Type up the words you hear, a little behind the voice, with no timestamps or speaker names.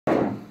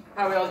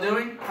How are we all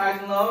doing?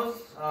 Highs and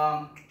lows?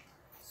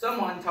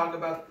 Someone talk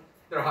about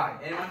their high.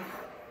 Anyone?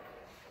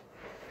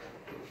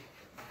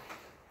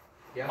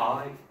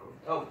 Yeah?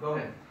 Oh, go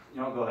ahead.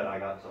 You know, go ahead. I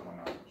got something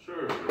else.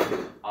 Sure.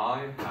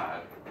 I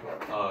had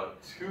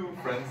 2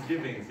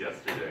 Friendsgivings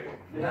yesterday.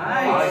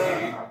 Nice.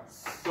 I ate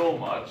so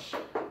much.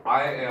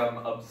 I am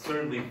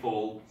absurdly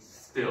full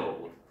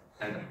still.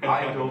 And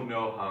I don't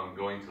know how I'm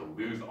going to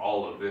lose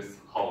all of this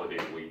holiday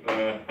week.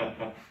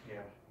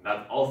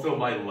 That's also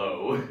my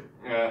low.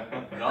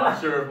 Not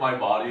sure if my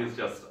body is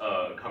just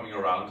coming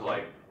around to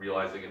like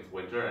realizing it's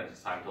winter and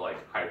it's time to like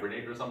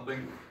hibernate or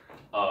something.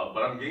 But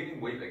I'm gaining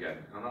weight again,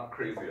 and I'm not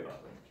crazy about it.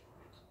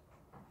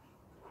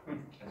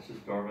 That's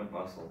just dormant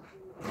muscle.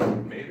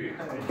 Maybe.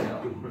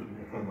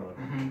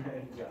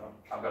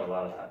 I've got a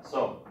lot of that.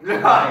 So,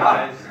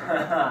 guys,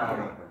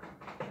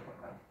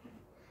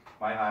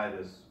 my high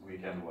this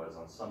weekend was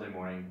on Sunday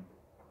morning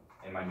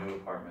in my new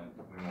apartment.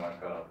 Me and my wife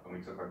got up and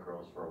we took our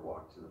girls for a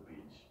walk to the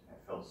beach. It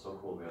felt so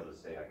cool to be able to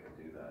say I could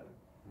do that.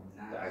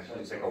 To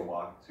actually take a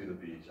walk to the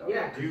beach.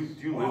 Yeah. Do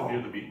you live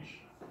near the beach?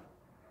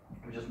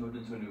 We just moved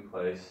into a new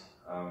place,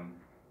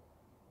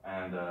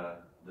 and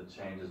the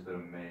change has been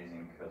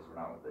amazing because we're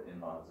not with the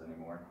in-laws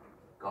anymore.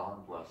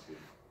 God bless you.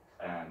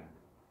 And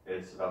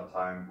it's about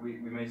time. We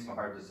made some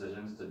hard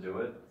decisions to do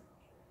it,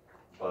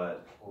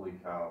 but holy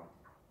cow,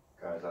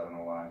 guys, I don't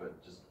know why,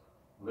 but just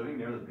living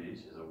near the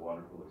beach is a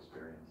wonderful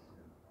experience.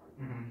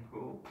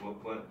 Cool.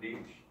 What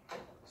beach?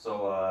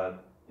 So,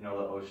 you know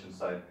the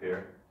Oceanside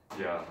Pier?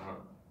 Yeah.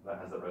 That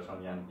has that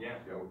restaurant, yeah. Yeah.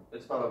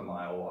 It's about a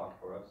mile walk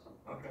for us.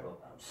 Okay.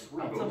 That's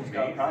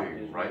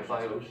amazing. Right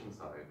by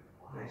Oceanside.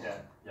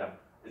 Yeah.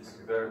 It's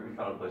very. We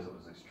found a place that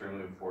was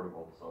extremely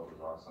affordable, so it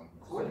was awesome.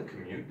 It's quite a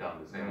commute down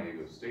to San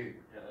Diego State.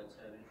 Yeah, that's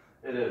heavy.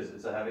 It is.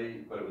 It's a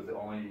heavy, but it was the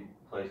only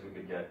place we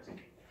could get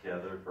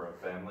together for a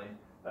family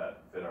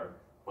that fit our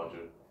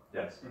Budget.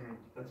 Yes.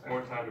 That's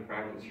more time to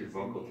practice your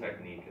vocal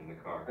technique in the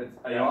car. It's,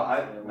 you know,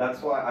 that's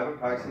why I've been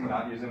practicing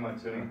not using my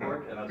tuning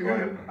fork, and that's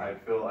why I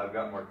feel I've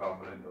gotten more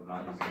confident of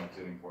not using my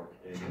tuning fork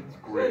in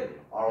Great.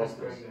 oral That's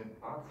skills.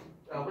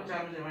 awesome. What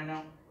time is it right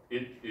now?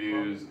 It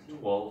is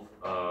 12,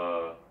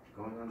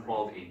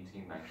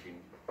 18,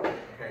 19.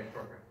 Okay,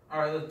 perfect.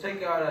 Alright, let's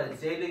take out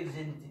Zelig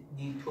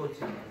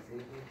Zinditotin.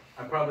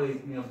 I probably,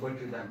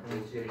 butchered that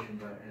pronunciation,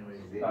 but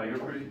anyways.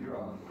 You're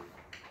on.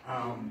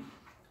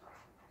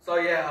 So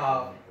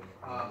yeah,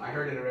 I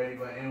heard it already,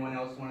 but anyone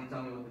else want to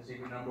tell me what the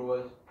secret number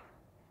was?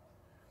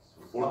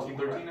 14,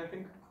 13, I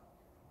think?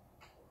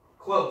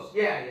 Close.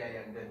 Yeah,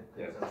 good.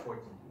 Yeah. So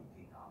 14,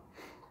 18.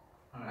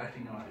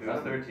 Actually, no. It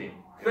was 13.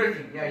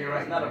 13, yeah, you're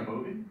right. It's not a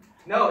movie?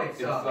 No, it's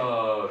It's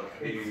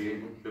it's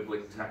the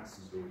biblical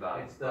text that.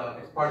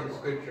 it's part of the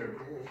scripture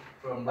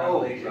from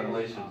Oh, Revelation.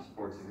 Revelations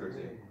 14,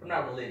 13. I'm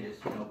not religious,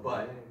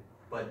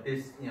 but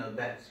this,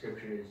 that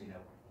scripture is,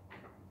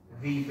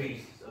 the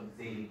basis of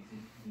Zelig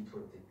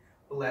Zinditotin.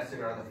 Blessed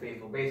are the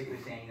faithful. Basically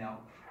saying,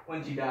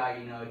 once you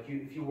die,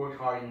 if you work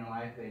hard in your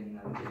life, then you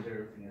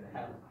deserve to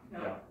have.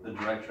 Yeah, the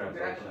direct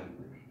translation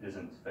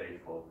isn't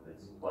faithful.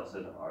 It's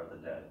blessed are the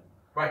dead.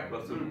 Right.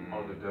 Blessed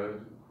are the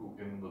dead who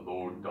in the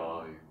Lord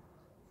die.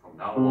 From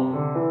now on,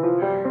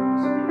 they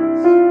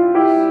experience tears.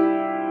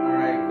 All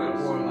right, quick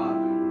warm up.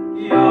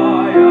 Yeah.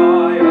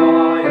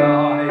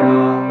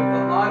 With a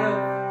lot of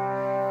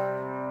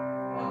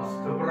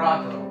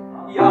vibrato.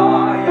 Yeah.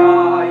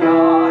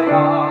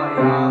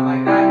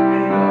 Like that.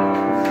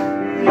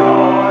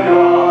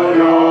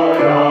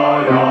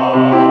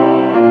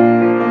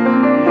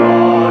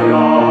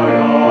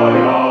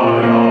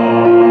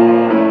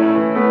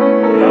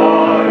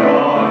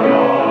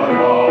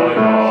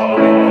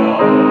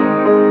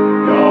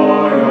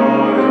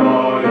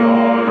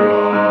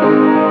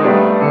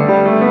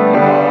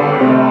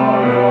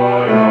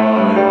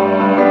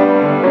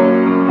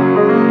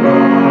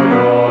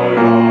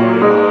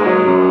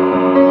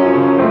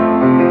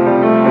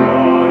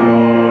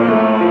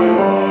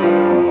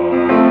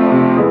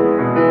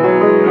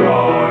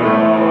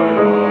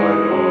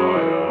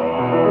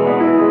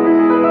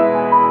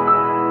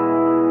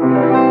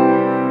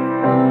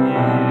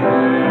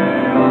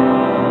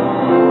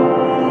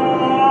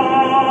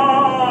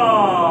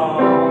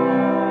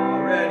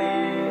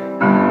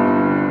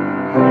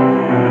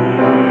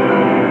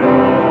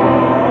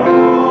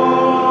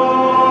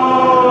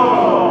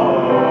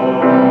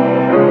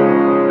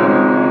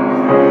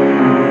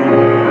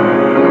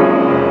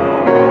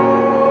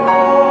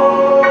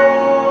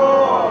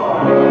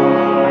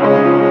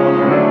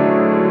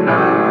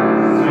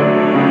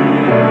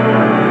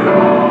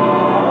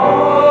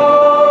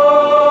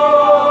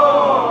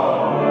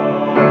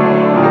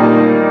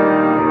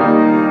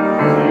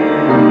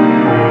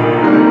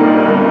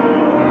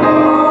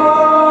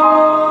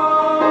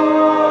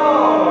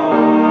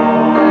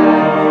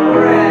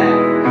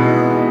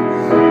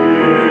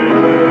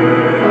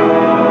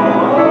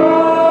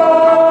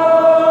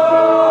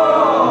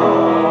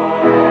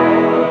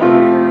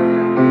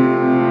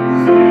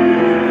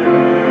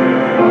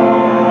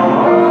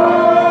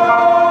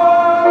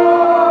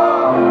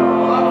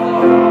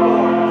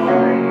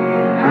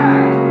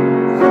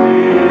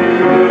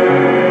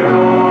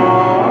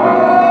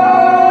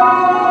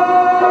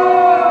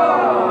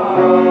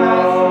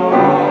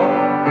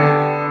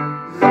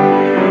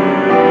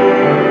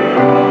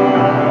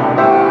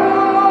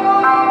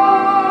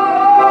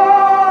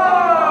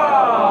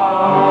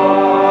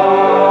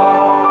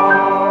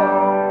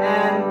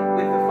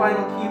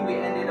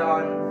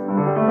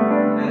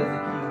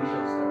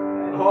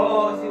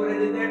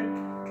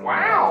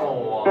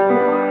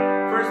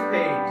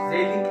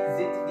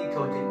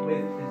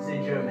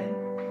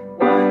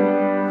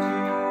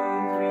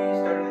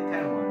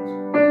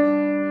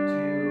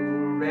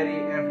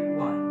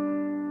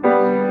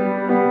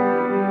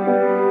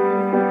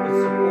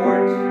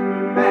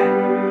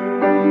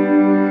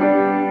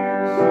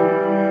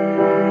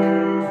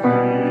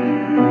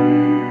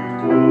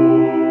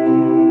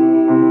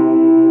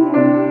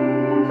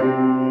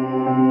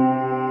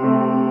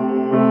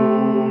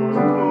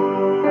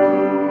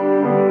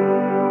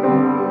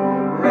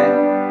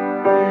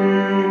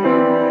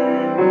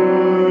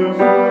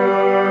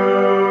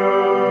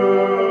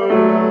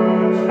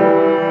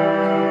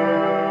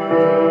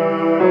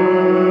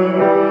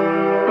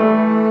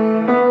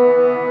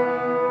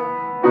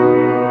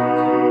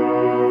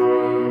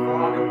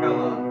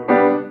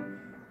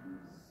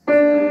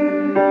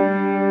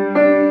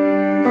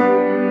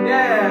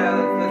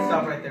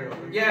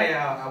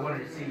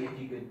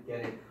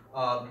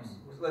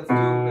 Let's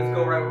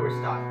go right where we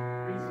stopped.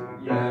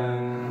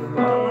 And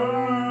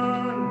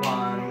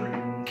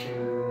 1,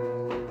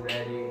 2,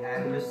 ready,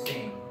 and the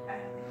same.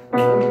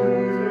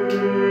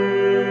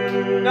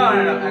 No,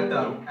 at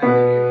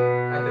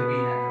the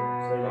beat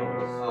actually.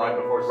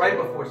 Right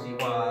before C.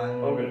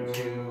 1,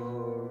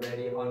 2,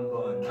 ready, on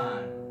bun.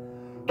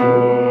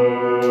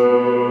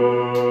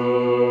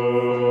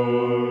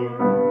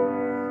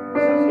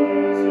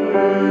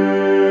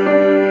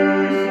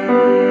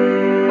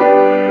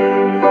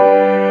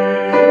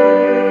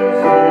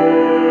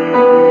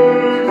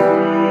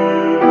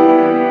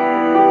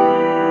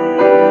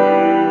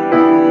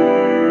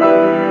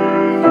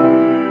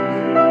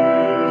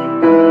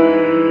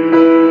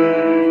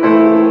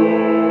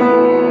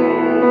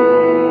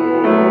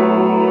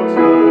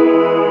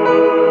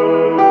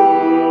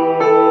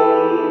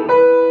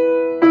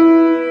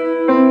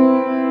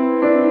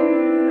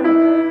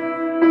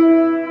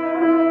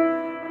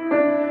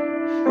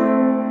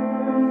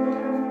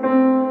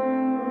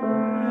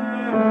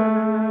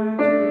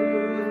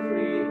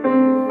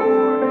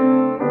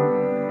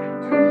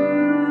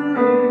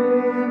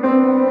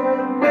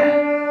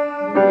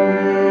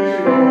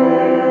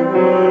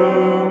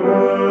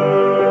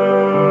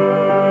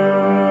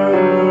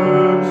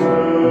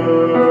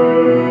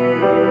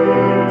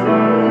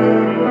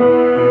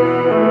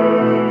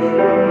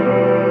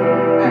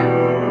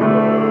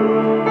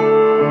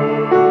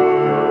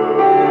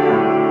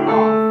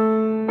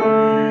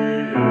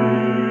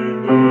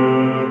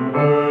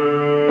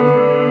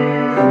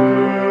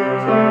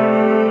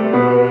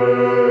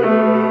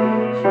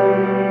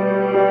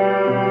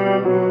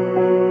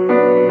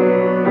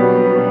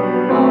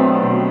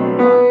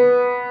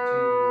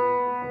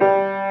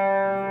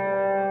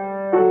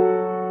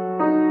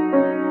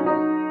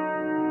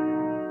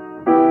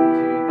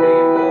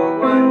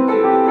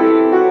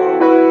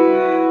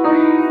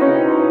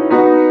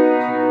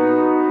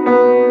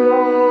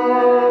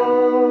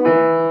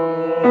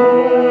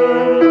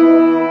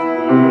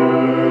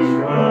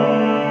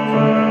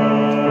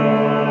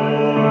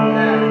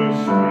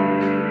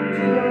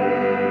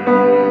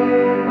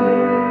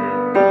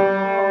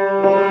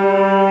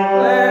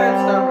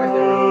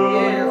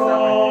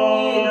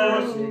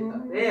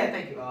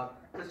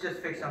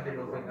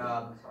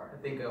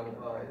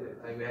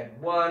 We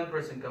had one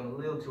person come a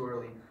little too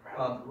early.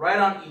 Right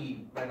on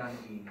E. That is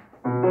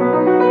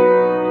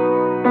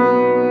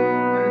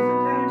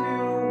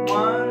attentive to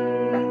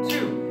 1,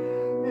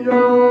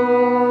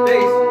 2.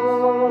 Bass.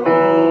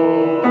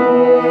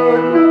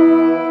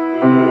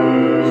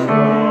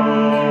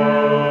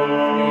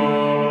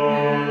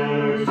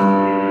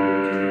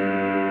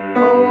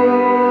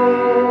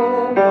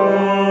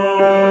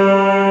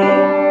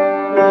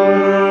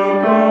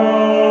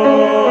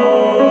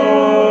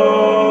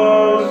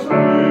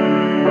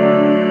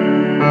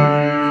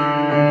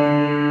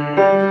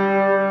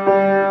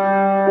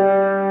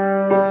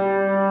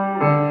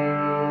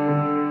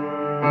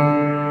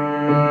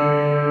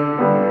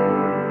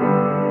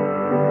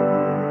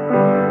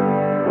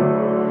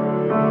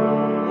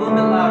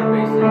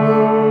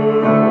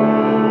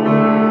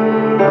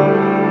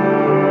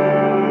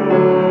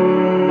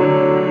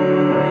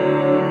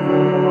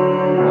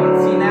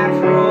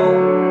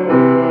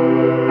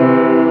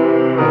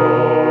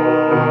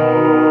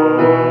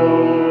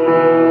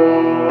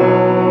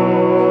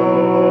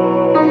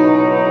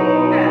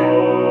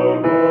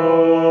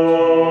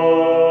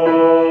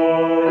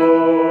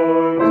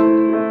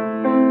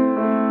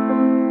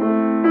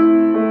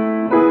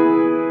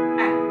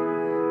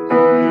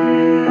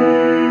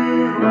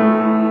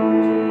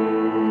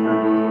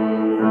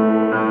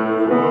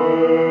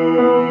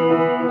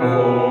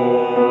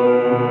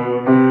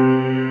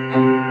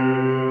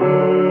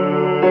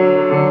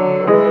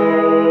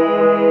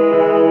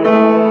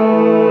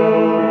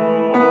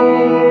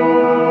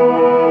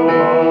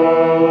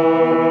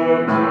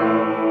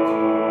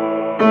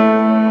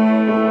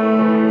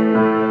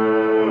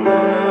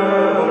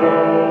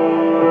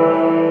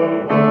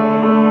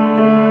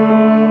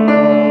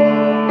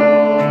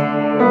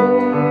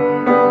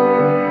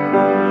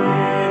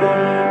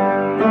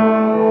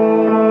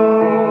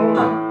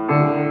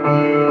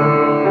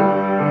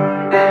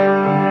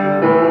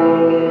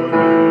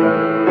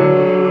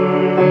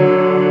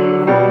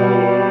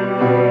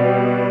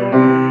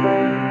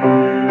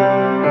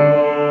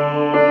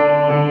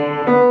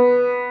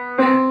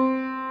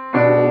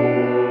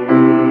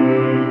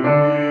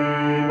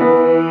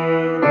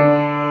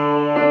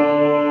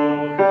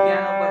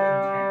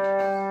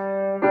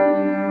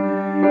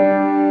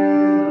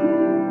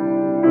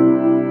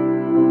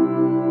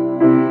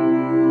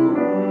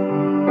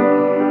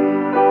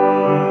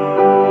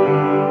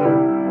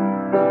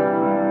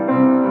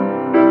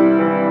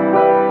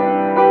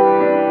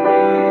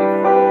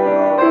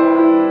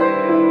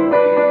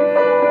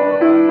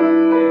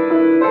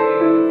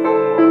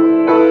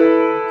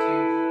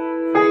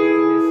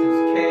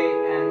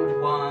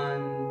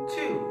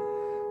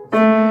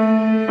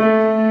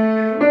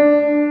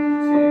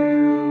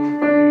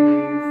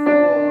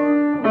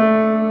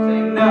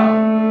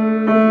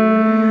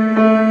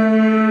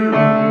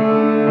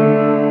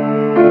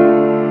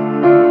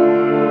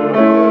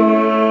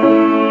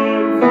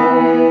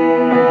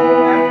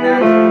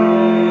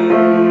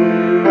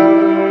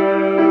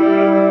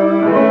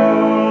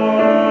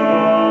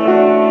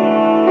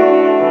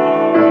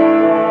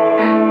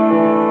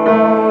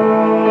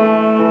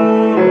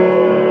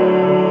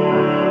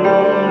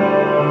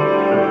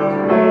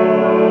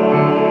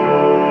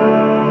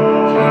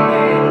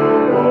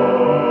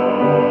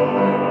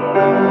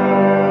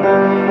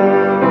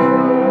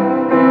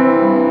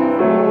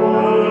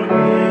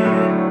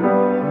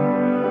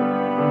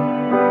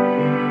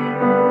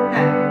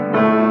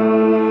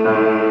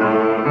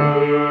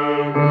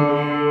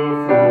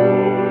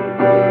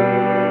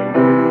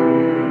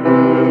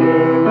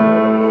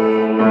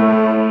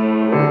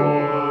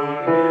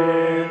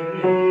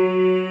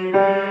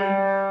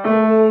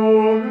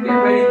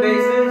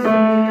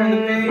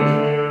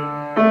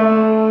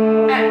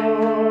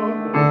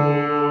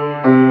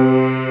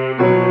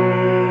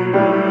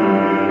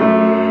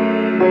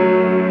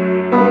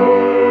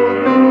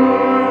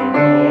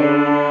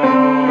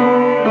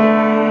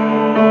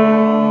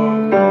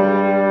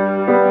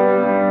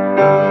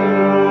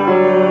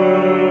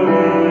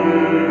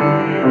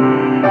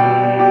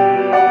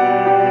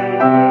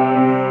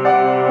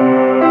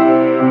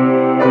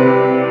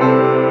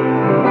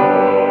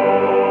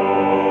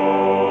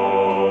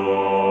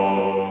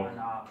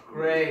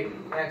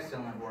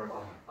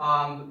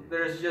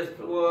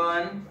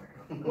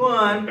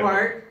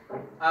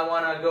 I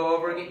want to go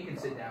over again. You can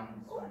sit down.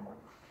 It's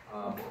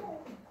fine.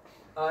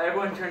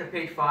 Everyone turn to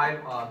page 5.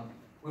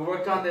 We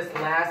worked on this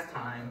last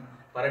time,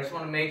 but I just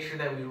want to make sure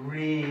that we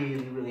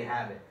really, really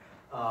have it.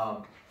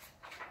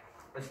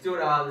 Let's do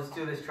it. Let's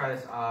do this. Try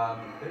this. It's a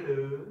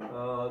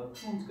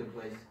good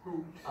place.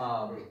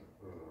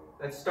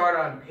 Let's start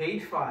on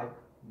page 5,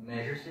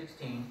 measure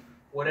 16.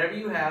 Whatever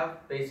you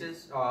have,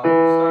 bases. Start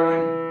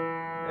on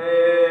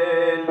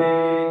and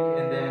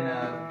then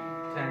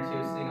 10 or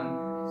 2 sing on.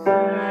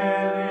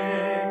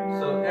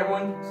 So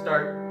everyone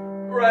start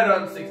right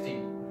on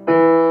 16. I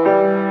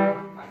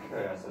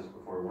asked this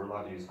before. We're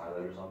allowed to use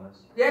highlighters on this.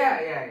 Yeah.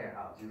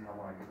 Do you have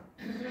one?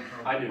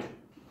 I do.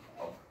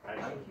 Oh, I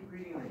keep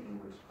reading the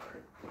English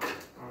part.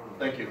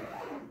 thank you.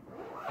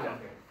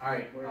 Okay. All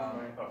right.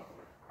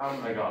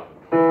 I got it.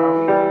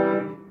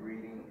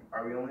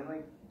 Are we only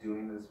like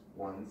doing this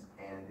once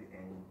and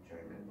in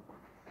German?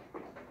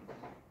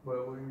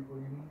 What do you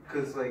mean?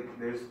 Because like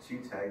there's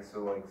 2 texts,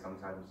 so like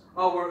sometimes.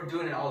 Oh, we're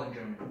doing it all in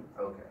German.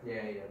 Okay.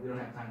 Yeah. We don't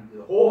have time to do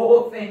the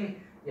whole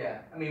thing.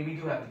 Yeah. I mean, we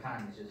do have the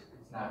time. It's just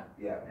it's not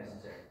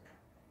necessary.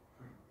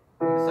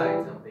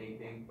 Besides,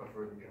 they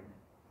prefer the German.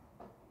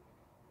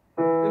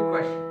 Good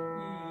question.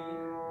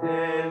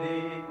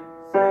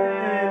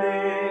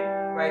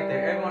 Right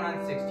there. Everyone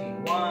on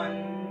 16.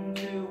 1,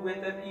 2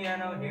 with the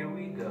piano. Here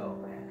we go.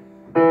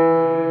 2,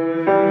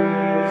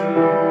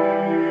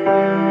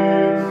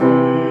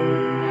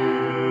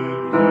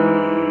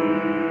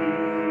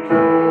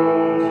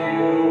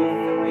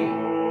 3.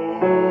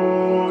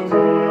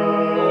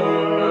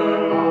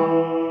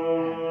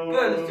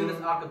 Good. Let's do this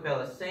a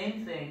cappella.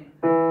 Same thing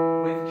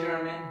with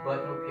German,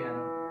 but no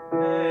piano.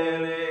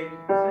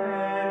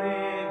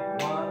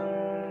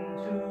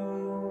 1,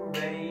 2.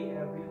 Ready,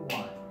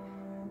 everyone.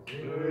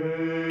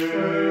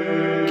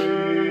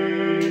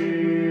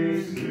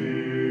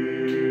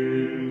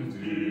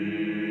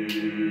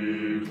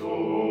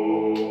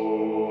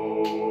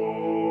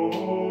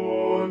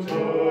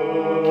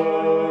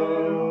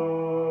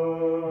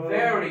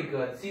 Very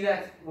good. See,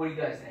 that's what do you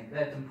guys think?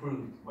 That's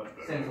improved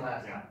since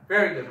last time.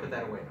 Very good. Put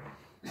that away.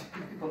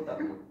 Put that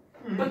one.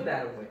 Put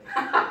that away.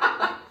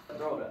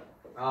 Throw it.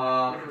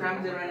 What time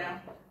is it right now?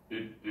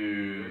 It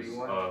is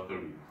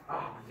 30.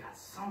 Oh, we got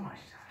so much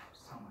time.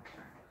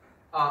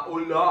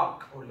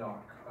 Olak.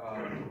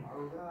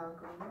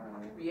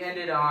 We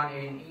ended on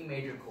an E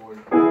major chord.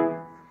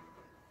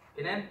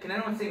 Can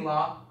anyone sing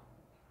La?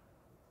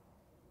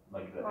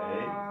 Like the A?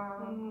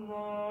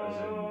 As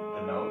in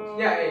the note?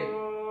 Yeah, A.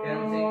 Can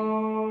anyone sing?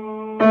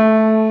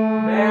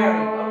 Very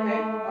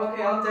okay.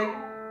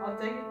 I'll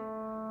take it.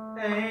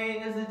 A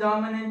is the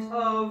dominant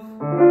of D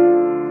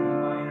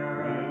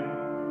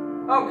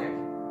minor. Okay.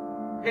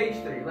 Page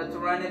 3. Let's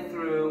run it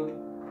through.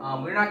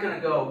 We're not gonna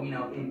go,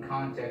 in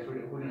context.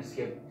 We're gonna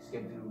skip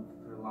through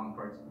the long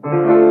parts.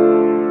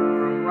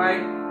 From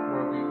right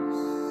where we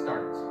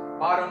start,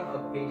 bottom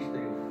of page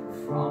 3.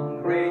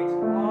 From great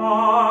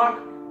rock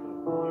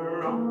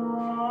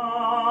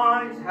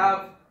rise.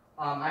 Have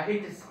I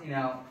hate this,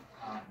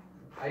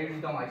 I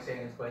usually don't like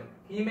saying this, but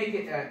can you make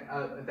it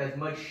with as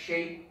much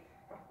shape,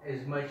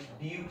 as much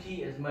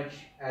beauty, as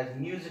much as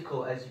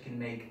musical as you can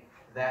make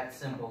that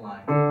simple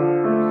line?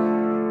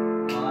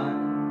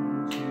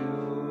 1,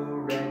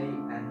 2, ready,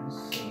 and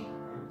sing.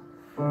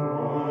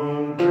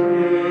 From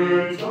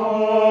great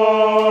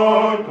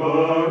dark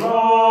arise.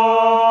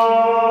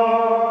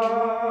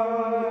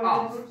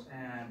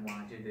 And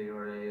 1, 2, 3,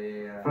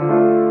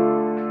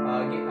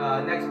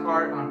 next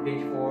part on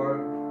page 4.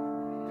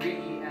 3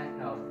 E and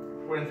no,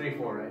 we're in 3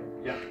 4, right?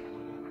 Yeah.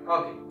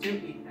 Okay, 2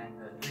 E and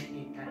 3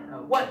 E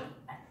and 1.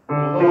 3.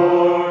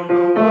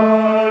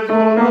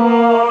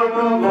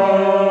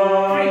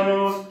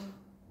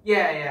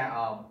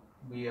 Yeah.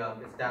 We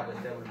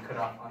established that we cut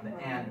off on the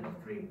and of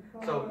 3.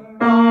 So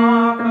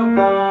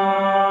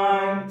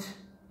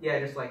yeah,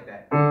 just like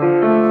that.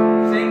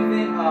 Same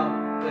thing.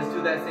 Let's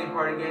do that same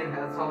part again.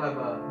 Let's all have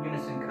a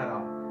unison cut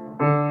off.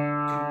 2 E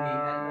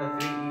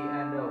and 3 E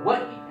and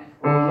 1 E and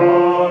 3.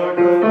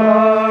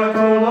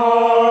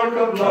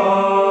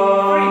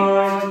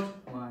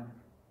 1,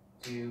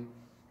 2,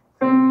 3,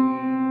 2,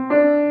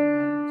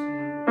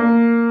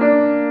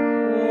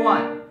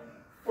 1.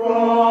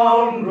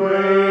 From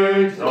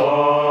great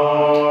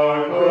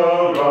dark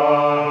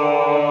arise.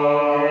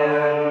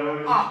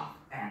 Up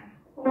and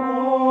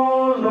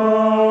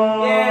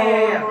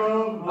yeah.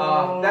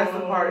 That's the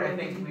part I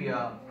think we need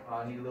a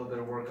little bit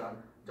of work on.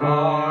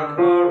 Dark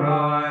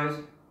arise.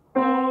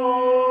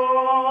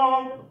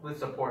 With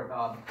support.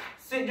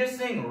 Just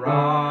sing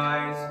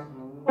rise.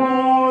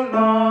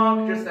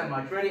 Just that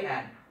much. Ready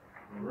and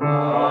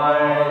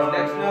rise.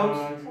 Next notes.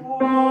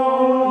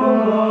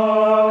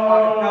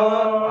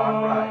 Acapella on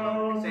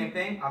rise. Same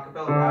thing.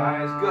 Acapella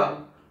rise.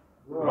 Go.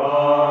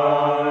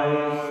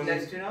 Rise.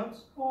 Next 2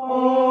 notes.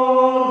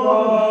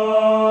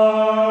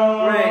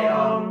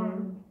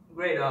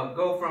 Great.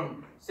 Go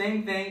from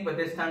same thing, but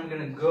this time we're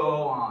gonna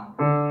go on.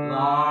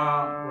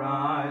 La,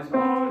 rise,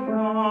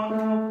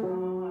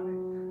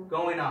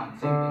 going on.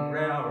 Same thing.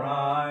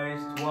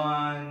 Rise,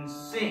 1,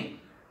 sing.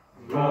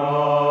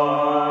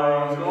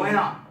 Rise.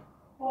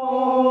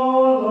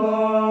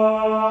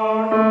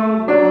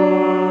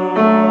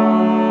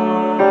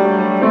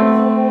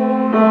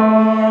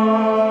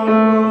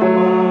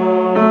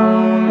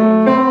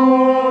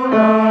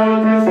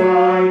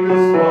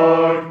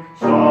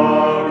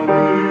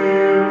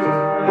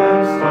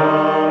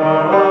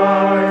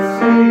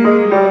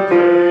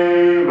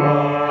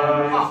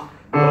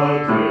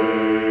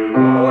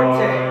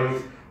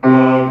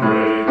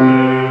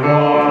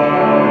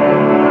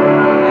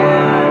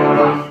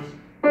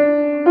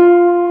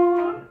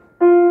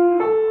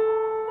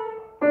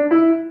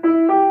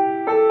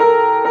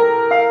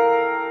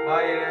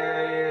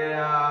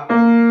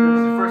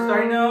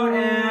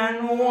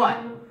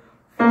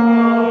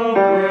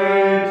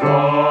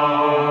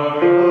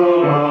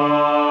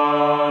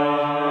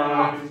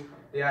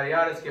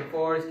 gotta skip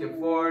forward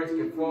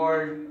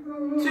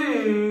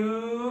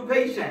to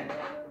page 10.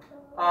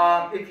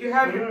 If you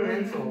have your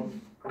pencils,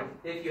 and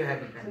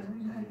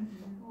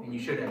you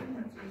should have your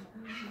pencils,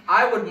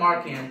 I would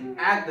mark in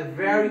at the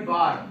very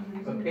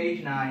bottom of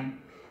page 9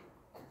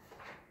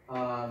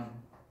 the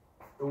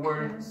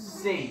word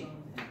sing.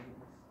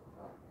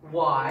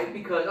 Why?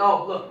 Because,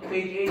 oh, look,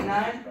 page 8 and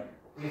 9,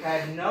 we've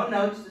had no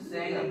notes to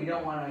sing, and we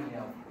don't want to,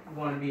 we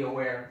want to be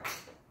aware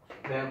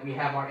that we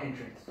have our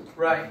entrance.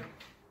 Right.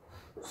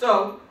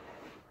 So,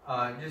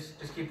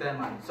 just keep that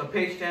in mind. So,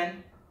 page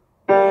 10.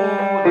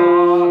 Oh,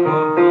 Lord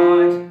of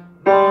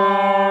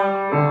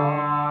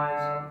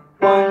light,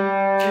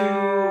 1, 2,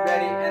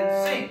 ready, and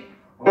sing.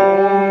 Oh,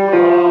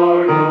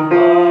 Lord of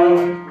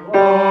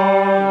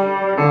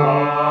light,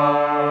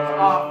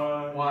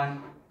 off,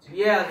 1, 2.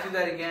 Yeah, let's do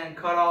that again.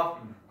 Cut off.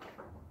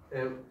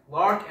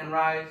 Lark and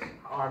rise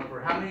are for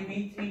how many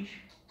beats each?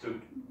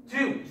 2.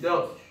 2.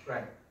 Those.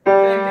 Right.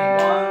 Same thing.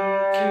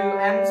 1, 2,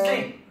 and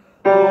sing.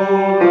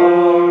 Oh,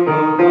 Lord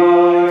of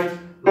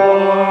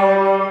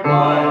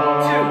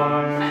light,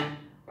 Lord,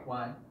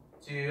 1,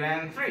 2,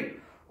 and 3.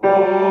 Oh,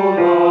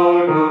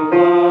 Lord of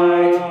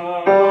light,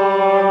 Lord,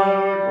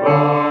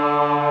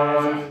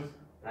 rise.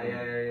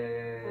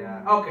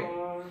 Yeah. Okay.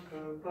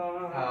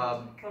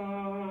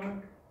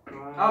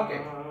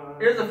 Okay.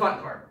 Here's the fun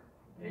part.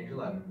 Page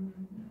 11.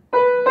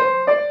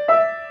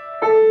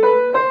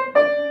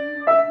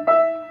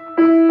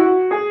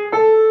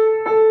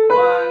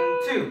 1,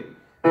 2.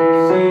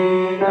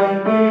 See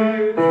and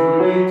hear,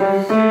 truly to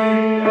see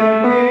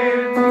and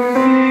hear, to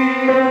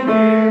see and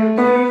hear, to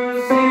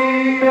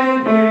see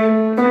and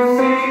hear, to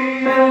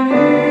see and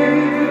hear,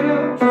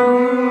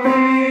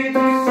 truly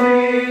to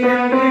see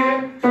and hear,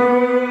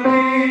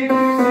 truly to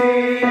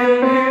see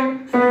and hear,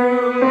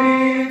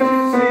 truly to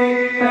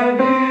see and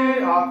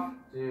hear. Off,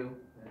 2,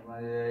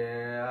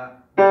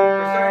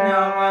 we're starting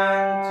now.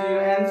 1, 2,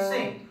 and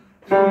sing.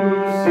 To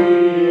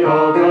see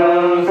all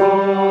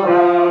dazzle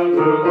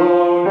after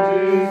long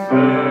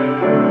despair.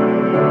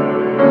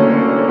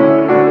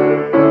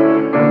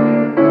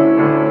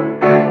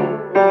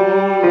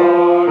 Oh,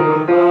 Lord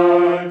of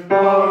light,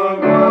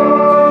 Lord,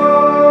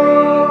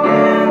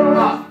 and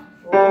up.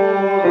 Oh,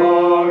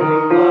 Lord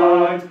of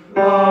light,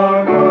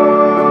 Lord,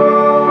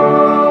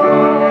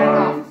 and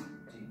up.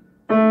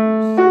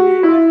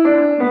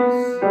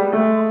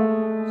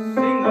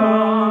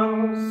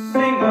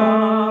 Sing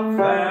up,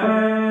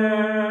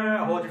 fair.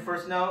 Hold your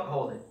first note,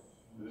 hold it.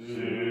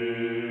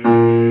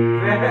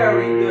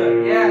 Very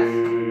good, yes.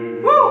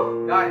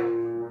 Woo! Got it.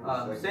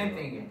 Same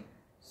thing again.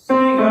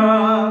 Sing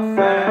up,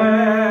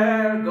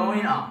 fair.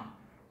 Going on.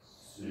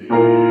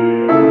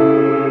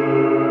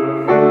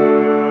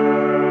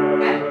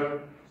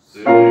 To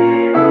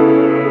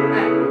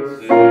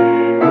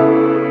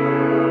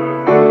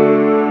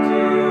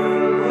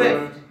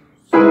lift.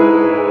 2,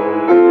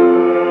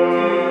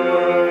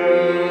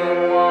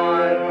 3,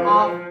 1,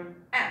 off,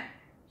 and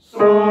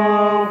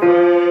so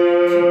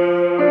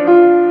fair.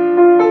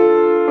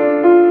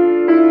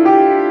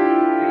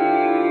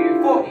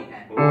 3, 4,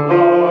 and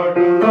Lord,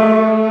 3,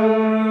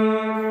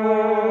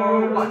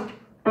 4, 1.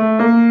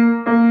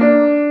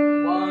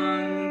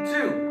 1,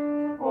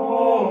 2.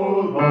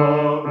 Oh,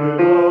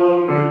 lovely,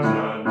 lovely,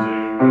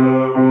 chanting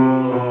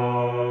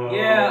carol.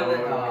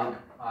 Yeah,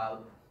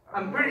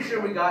 I'm pretty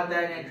sure we got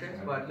that entrance,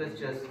 but let's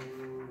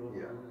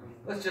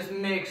just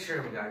make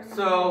sure we got it.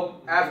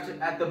 So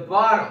at the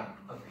bottom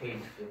of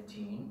page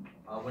 15,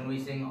 when we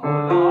sing "Oh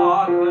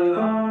Lord,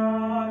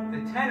 Lord,"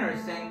 the tenor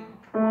is saying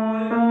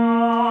 "Oh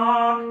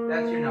Lord."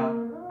 That's your note.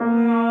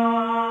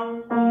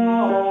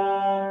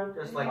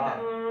 Just like that.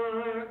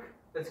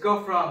 Let's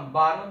go from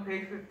bottom of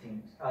page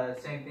 15.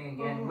 Same thing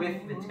again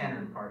with the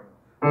tenor part.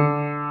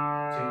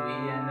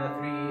 2E and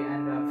 3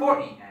 and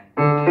 4E and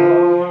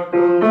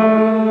 3,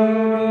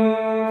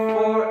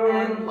 4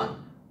 and 1.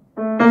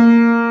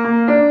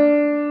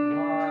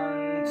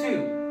 1,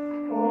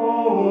 2.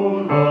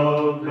 Oh,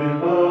 lovely,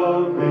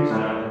 lovely,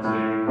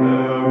 chanting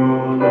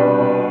carol,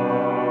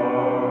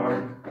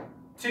 Lord.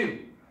 2.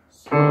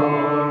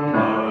 Strong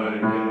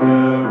like an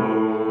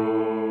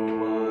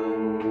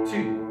arrow. 1,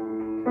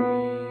 2, 3,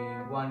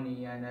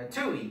 1E and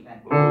 2E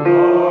and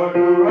Lord,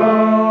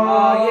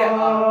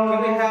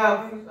 can we have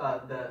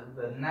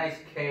the nice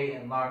K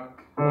and lark?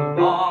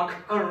 Lark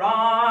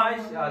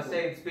arise.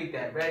 Speak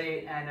that.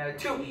 Ready and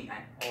 2E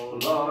and Oh,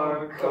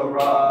 lark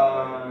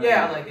arise.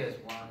 yeah, like this.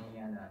 1E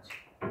and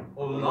 2.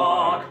 Oh,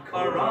 lark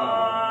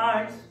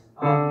arise.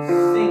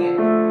 Sing it.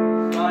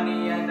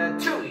 1E and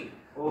 2E.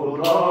 Oh,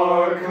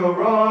 lark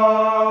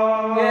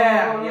arise.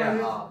 Yeah.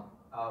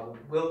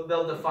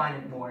 They'll define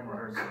it more in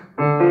rehearsal.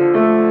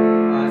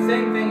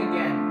 Same thing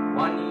again.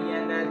 1E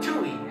and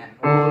 2E and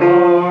Oh,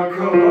 lark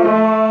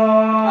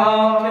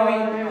arise. can we?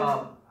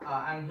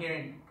 I'm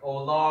hearing "Oh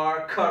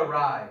lark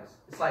arise."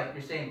 It's like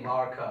you're saying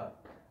 "larka."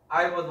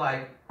 I would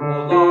like "Oh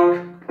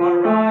lark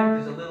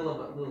arise." There's a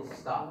little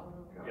stop.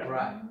 Yeah.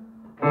 Right.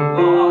 "Oh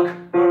lark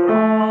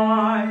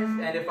arise,"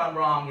 and if I'm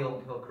wrong,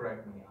 he'll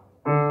correct me.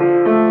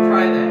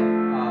 Try that.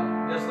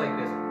 Just like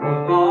this.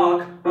 "Oh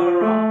lark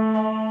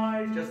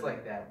arise."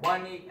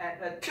 E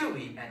and 2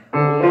 E and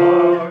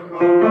Lark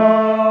arise.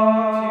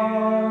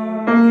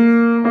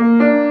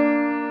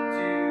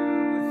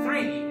 2, 3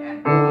 E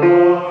and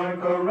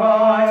Lark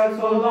arise,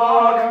 oh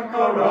lark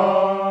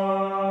arise.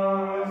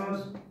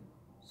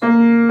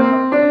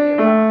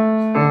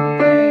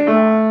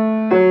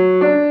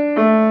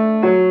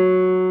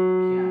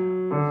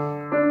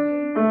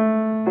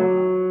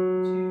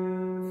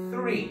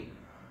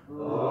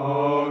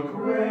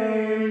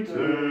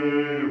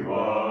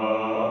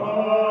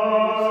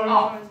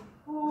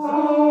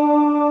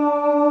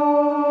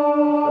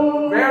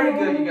 Very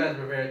good, you guys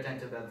were very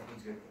attentive,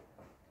 that's good.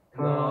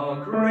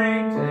 The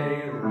great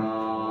day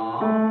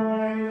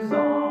rise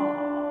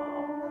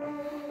on.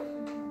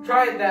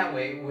 Try it that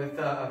way with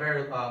a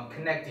very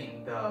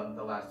connecting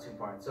the last two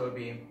parts. So it would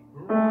be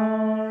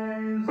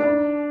rise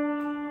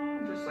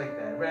on, just like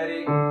that.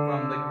 Ready?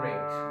 From the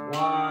great.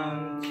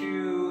 1,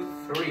 2,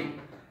 3.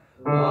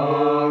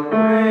 The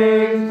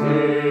great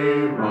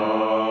day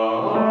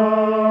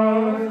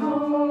rise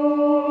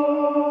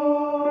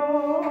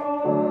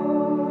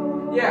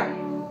on. Yeah.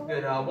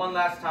 Good. One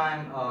last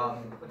time.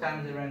 What time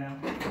is it right now?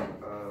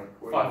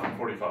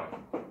 5:45.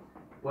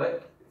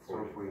 What?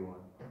 4:41.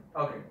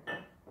 Okay.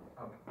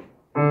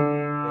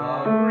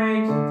 The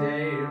great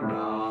day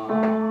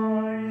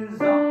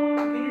rise on.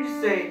 Can you just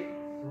say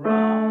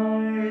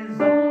rise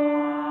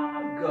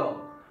on?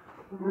 Go.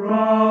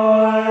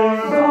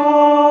 Rise on.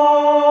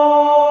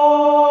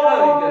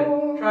 Good.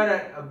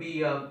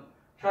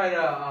 Try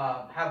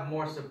to have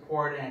more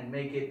support and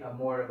make it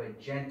more of a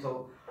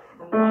gentle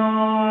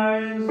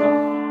rise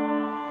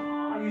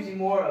on. Using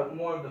more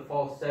of the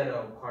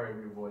falsetto part of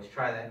your voice.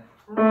 Try that.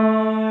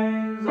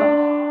 Rise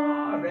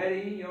on.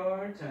 Ready?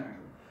 Your turn.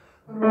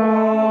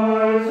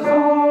 Rise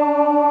on.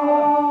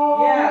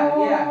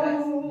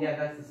 Yeah,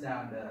 that's the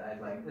sound that I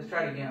like. Let's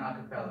try it again, a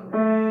cappella.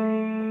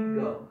 Ready,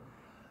 go.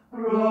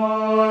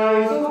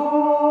 Rise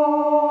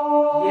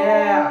on.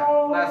 Yeah,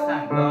 last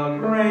time. The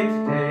great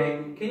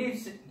day. Can you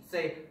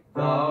say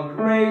the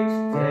great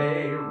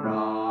day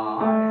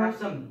rise? Have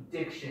some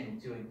diction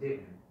to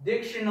it.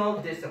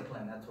 Dictional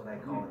discipline, that's what I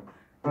call it.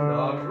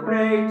 The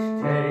great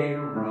day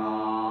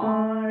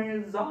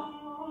rise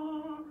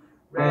on.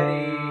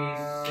 Ready,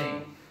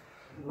 sing.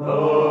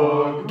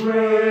 The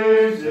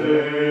great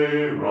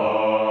day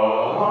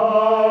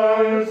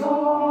rise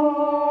on.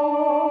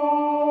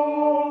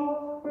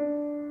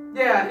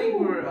 Yeah, I think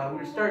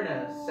we're starting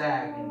to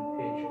sag and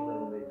pitch a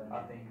little bit, don't you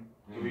think?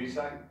 Do we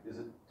sag? Is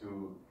it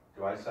do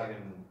I sag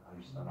and I'm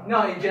just not?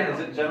 No, in general.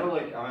 Is it general?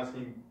 Like I'm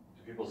asking, do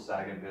people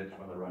sag and pitch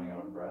when they're running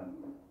out of breath?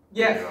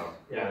 Yes.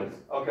 Yeah.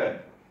 Okay.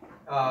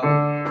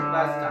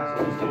 Last time.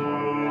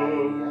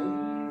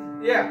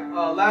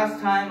 Last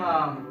time.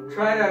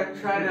 Try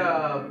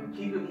to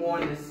keep it more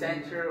in the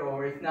center,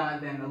 or if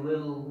not, then a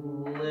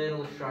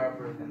little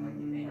sharper than what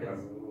you think,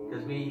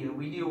 because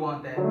we do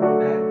want that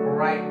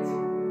bright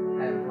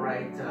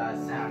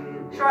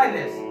sound. Try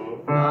this.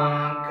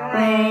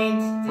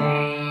 Great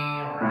day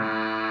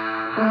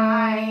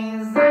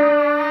rise on.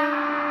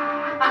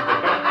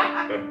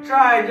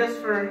 Try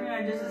just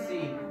to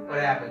see what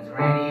happens.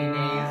 Rainy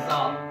days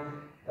off.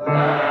 The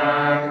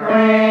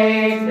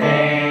great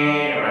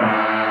day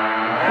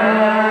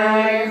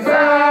rise on.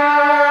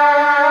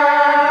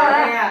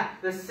 Yeah,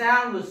 the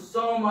sound was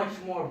so much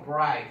more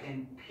bright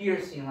and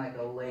piercing like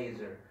a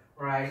laser,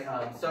 right?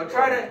 So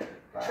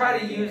try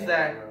to use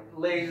that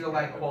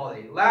laser-like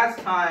quality. Last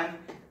time,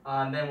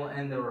 then we'll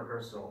end the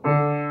rehearsal.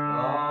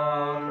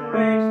 The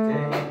great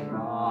day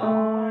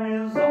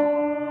rise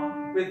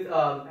on. With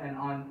and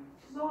on.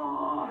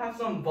 Have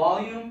some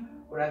volume,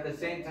 but at the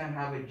same time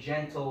have a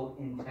gentle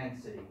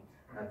intensity.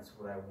 That's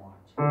what I want.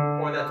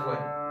 Or that's what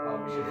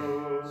we should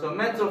do. So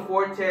mezzo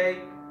forte,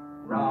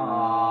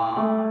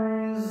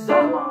 rise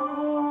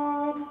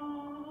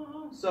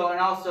on. So, and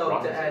also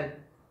to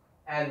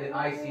add the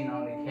icing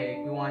on the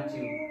cake, we want to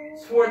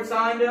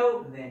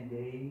sforzando, then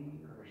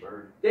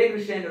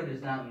decrescendo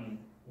does not mean,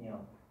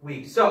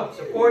 weak. So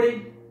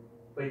supported,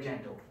 but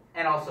gentle.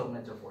 And also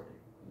mezzo forte.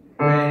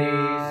 Ready,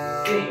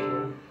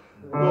 sing.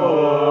 The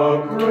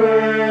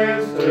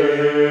great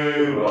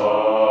day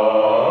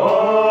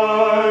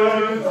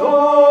rise on.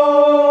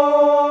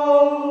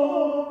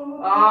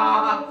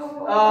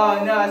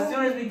 No, as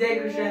soon as we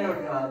decrescendo,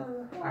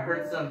 I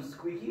heard some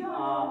squeaky.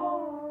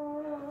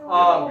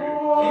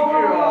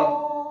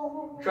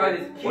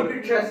 Keep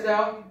your chest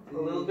out a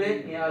little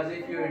bit, as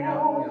if you're,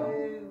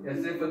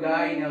 as if a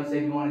guy,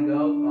 said you want to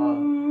go,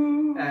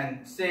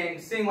 and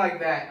sing like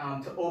that,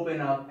 to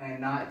open up and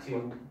not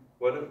to.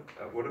 What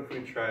if we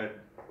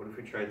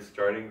tried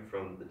starting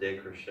from the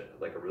decrescendo,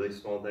 like a really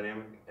small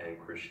dynamic, and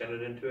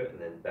crescendoed into it, and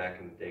then back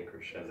into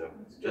decrescendo,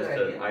 just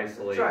to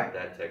isolate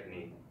that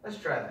technique. Let's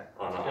try that.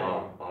 On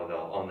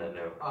that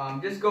note.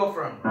 Just go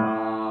from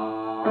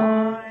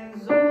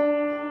rise on.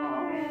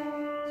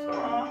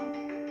 Sorry.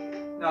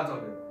 No, it's all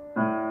good.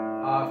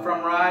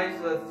 From rise,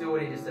 let's do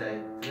what he just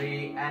said.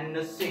 3 and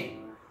a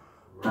sing.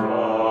 Rise.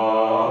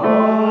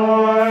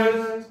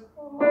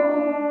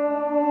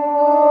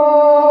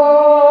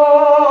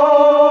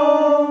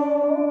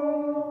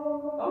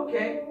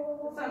 Okay.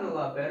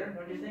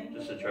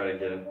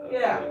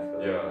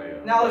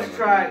 now let's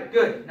try.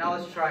 Good. Now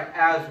let's try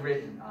as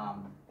written.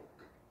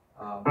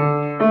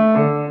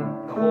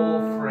 The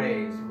whole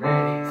phrase.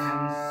 Ready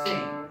and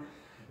sing.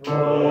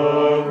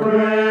 The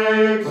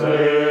great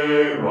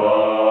day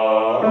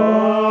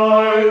rise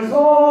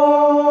on.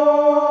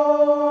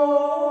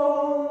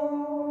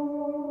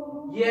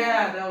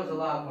 Yeah, that was a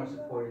lot more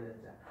supportive than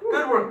that.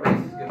 Good work,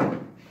 Mason. Good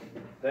work.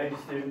 Thank you,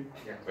 Steve.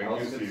 Yeah. Thank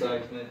you,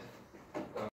 Steve.